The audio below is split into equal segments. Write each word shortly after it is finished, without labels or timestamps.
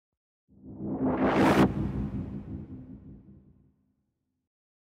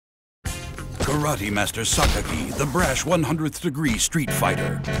Karate Master Sakaki, the brash 100th degree street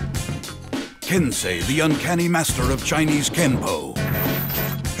fighter. Kensei, the uncanny master of Chinese Kenpo.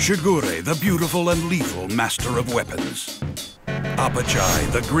 Shigure, the beautiful and lethal master of weapons.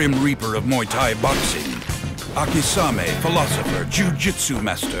 Apachai, the grim reaper of Muay Thai boxing. Akisame, philosopher, Jiu-Jitsu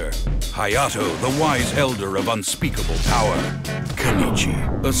master. Hayato, the wise elder of unspeakable power.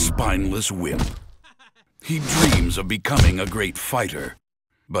 Kenichi, a spineless wimp. He dreams of becoming a great fighter,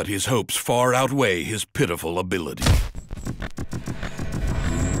 but his hopes far outweigh his pitiful ability.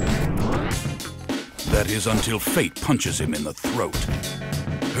 That is until fate punches him in the throat.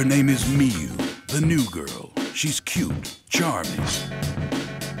 Her name is Miu, the new girl. She's cute, charming,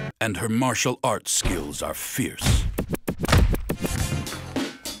 and her martial arts skills are fierce.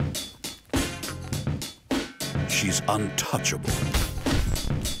 She's untouchable.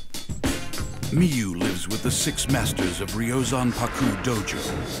 Miu lives with the 6 masters of Ryouzanpaku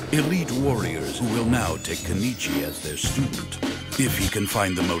dojo, elite warriors who will now take Kenichi as their student, if he can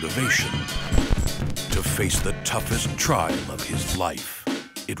find the motivation to face the toughest trial of his life.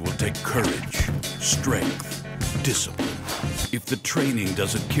 It will take courage, strength, discipline. If the training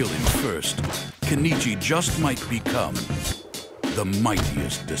doesn't kill him first, Kenichi just might become the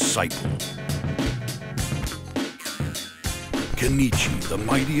mightiest disciple. Kenichi, the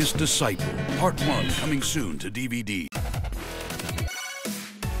Mightiest Disciple, Part 1, coming soon to DVD.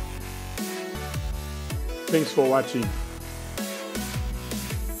 Thanks for watching.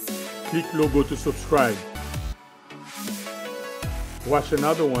 Click logo to subscribe. Watch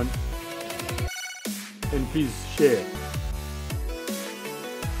another one, and please share.